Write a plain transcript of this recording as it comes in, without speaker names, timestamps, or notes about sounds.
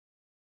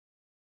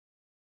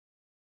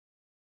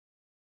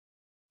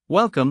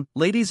Welcome,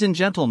 ladies and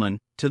gentlemen,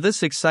 to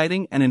this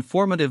exciting and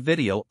informative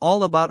video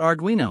all about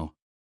Arduino.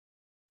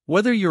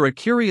 Whether you're a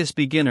curious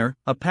beginner,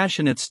 a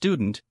passionate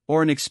student,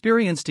 or an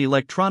experienced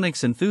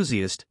electronics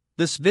enthusiast,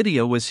 this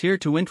video is here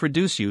to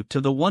introduce you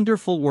to the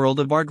wonderful world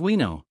of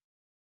Arduino.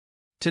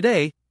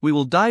 Today, we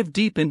will dive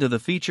deep into the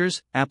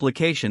features,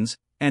 applications,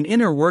 and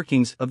inner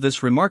workings of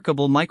this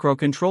remarkable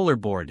microcontroller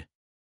board.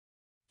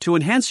 To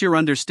enhance your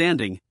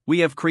understanding, we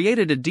have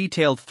created a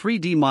detailed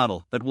 3D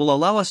model that will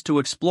allow us to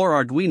explore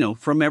Arduino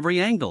from every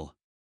angle.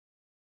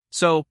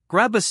 So,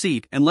 grab a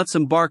seat and let's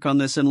embark on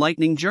this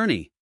enlightening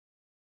journey.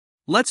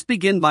 Let's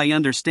begin by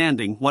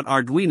understanding what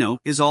Arduino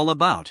is all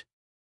about.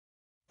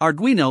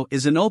 Arduino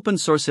is an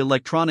open-source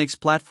electronics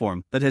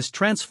platform that has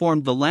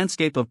transformed the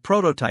landscape of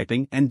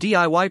prototyping and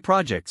DIY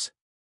projects.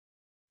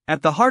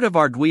 At the heart of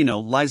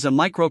Arduino lies a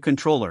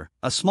microcontroller,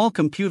 a small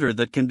computer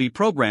that can be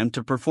programmed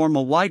to perform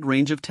a wide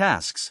range of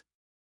tasks.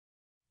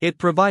 It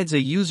provides a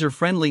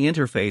user-friendly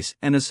interface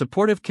and a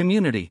supportive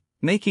community,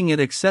 making it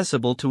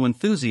accessible to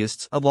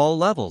enthusiasts of all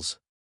levels.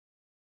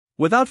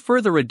 Without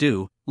further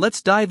ado,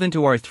 let's dive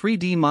into our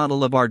 3D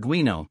model of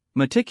Arduino,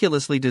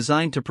 meticulously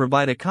designed to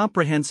provide a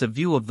comprehensive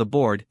view of the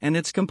board and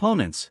its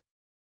components.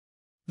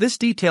 This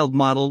detailed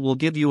model will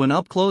give you an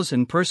up-close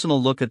and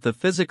personal look at the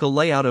physical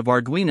layout of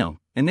Arduino,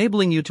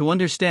 enabling you to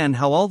understand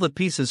how all the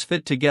pieces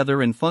fit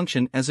together and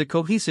function as a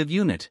cohesive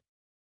unit.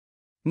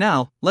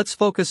 Now, let's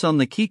focus on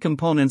the key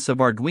components of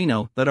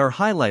Arduino that are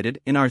highlighted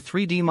in our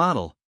 3D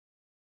model.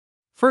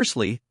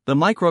 Firstly, the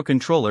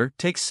microcontroller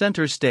takes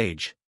center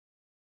stage.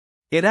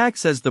 It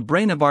acts as the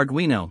brain of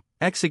Arduino,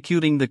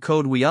 executing the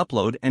code we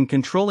upload and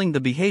controlling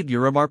the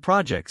behavior of our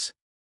projects.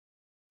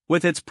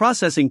 With its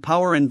processing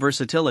power and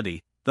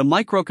versatility, the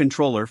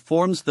microcontroller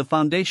forms the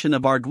foundation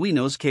of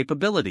Arduino's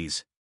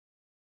capabilities.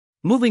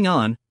 Moving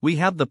on, we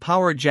have the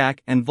power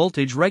jack and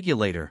voltage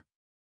regulator.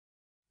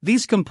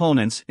 These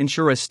components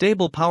ensure a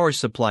stable power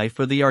supply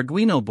for the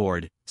Arduino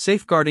board,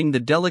 safeguarding the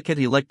delicate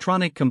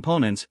electronic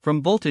components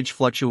from voltage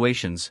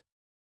fluctuations.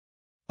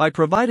 By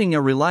providing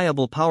a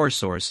reliable power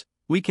source,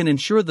 we can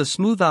ensure the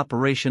smooth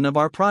operation of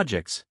our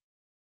projects.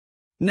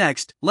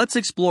 Next, let's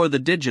explore the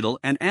digital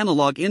and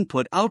analog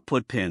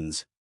input-output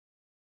pins.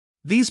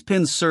 These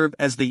pins serve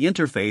as the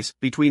interface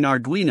between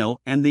Arduino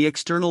and the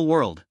external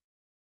world.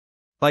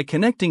 By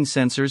connecting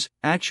sensors,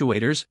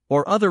 actuators,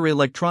 or other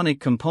electronic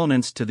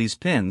components to these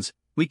pins,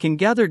 we can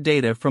gather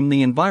data from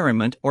the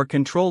environment or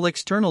control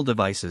external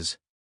devices.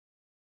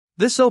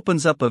 This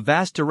opens up a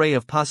vast array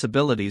of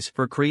possibilities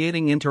for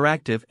creating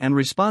interactive and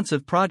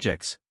responsive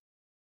projects.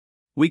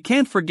 We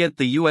can't forget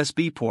the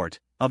USB port,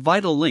 a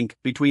vital link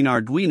between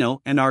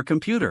Arduino and our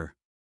computer.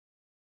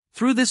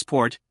 Through this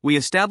port, we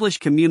establish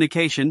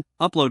communication,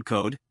 upload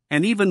code,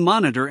 and even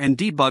monitor and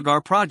debug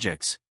our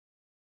projects.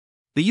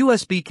 The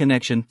USB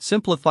connection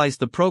simplifies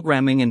the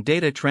programming and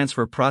data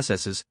transfer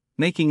processes,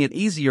 making it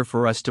easier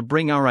for us to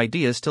bring our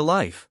ideas to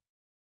life.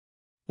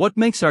 What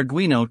makes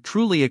Arduino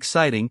truly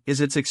exciting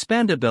is its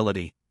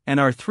expandability, and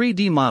our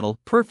 3D model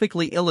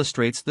perfectly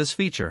illustrates this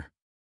feature.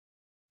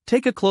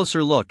 Take a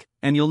closer look,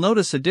 and you'll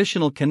notice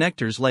additional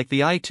connectors like the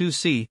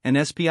I2C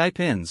and SPI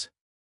pins.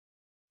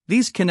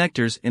 These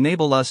connectors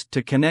enable us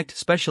to connect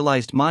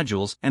specialized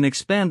modules and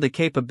expand the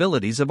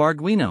capabilities of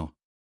Arduino.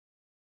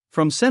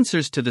 From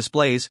sensors to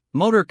displays,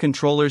 motor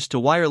controllers to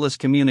wireless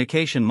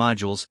communication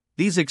modules,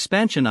 these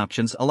expansion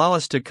options allow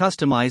us to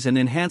customize and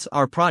enhance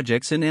our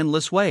projects in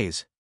endless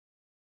ways.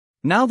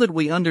 Now that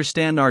we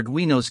understand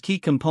Arduino's key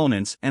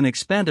components and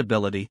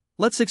expandability,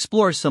 let's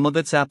explore some of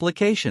its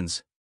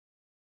applications.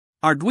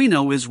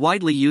 Arduino is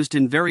widely used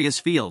in various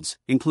fields,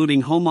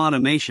 including home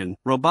automation,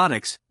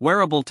 robotics,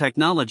 wearable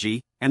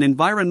technology, and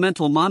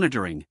environmental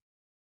monitoring.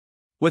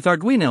 With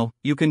Arduino,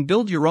 you can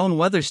build your own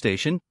weather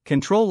station,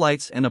 control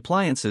lights and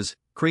appliances,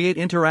 create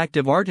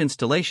interactive art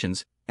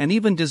installations, and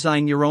even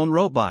design your own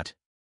robot.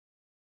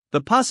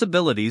 The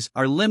possibilities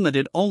are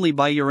limited only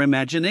by your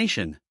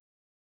imagination.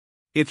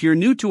 If you're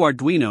new to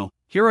Arduino,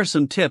 here are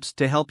some tips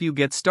to help you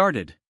get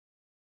started.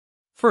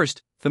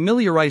 First,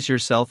 familiarize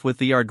yourself with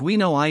the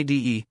Arduino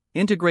IDE,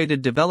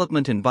 Integrated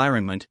Development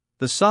Environment,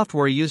 the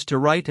software used to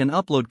write and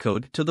upload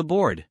code to the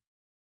board.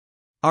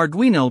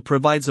 Arduino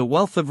provides a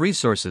wealth of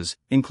resources,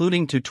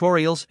 including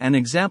tutorials and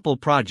example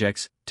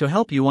projects, to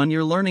help you on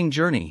your learning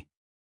journey.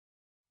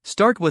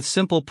 Start with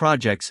simple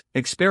projects,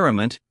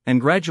 experiment, and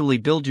gradually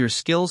build your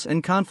skills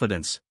and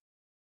confidence.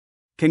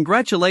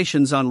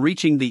 Congratulations on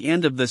reaching the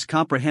end of this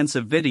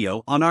comprehensive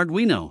video on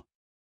Arduino.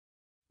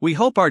 We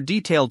hope our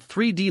detailed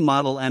 3D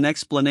model and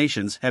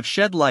explanations have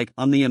shed light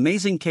on the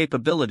amazing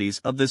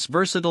capabilities of this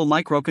versatile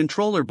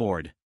microcontroller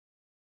board.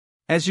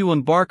 As you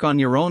embark on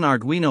your own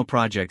Arduino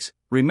projects,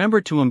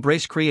 remember to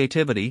embrace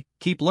creativity,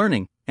 keep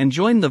learning, and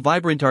join the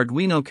vibrant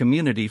Arduino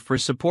community for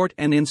support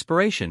and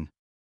inspiration.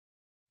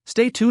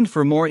 Stay tuned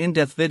for more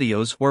in-depth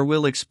videos where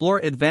we'll explore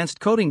advanced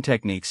coding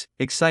techniques,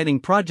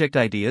 exciting project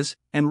ideas,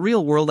 and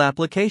real-world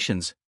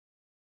applications.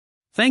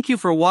 Thank you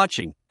for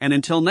watching, and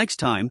until next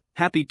time,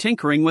 happy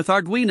tinkering with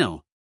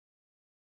Arduino!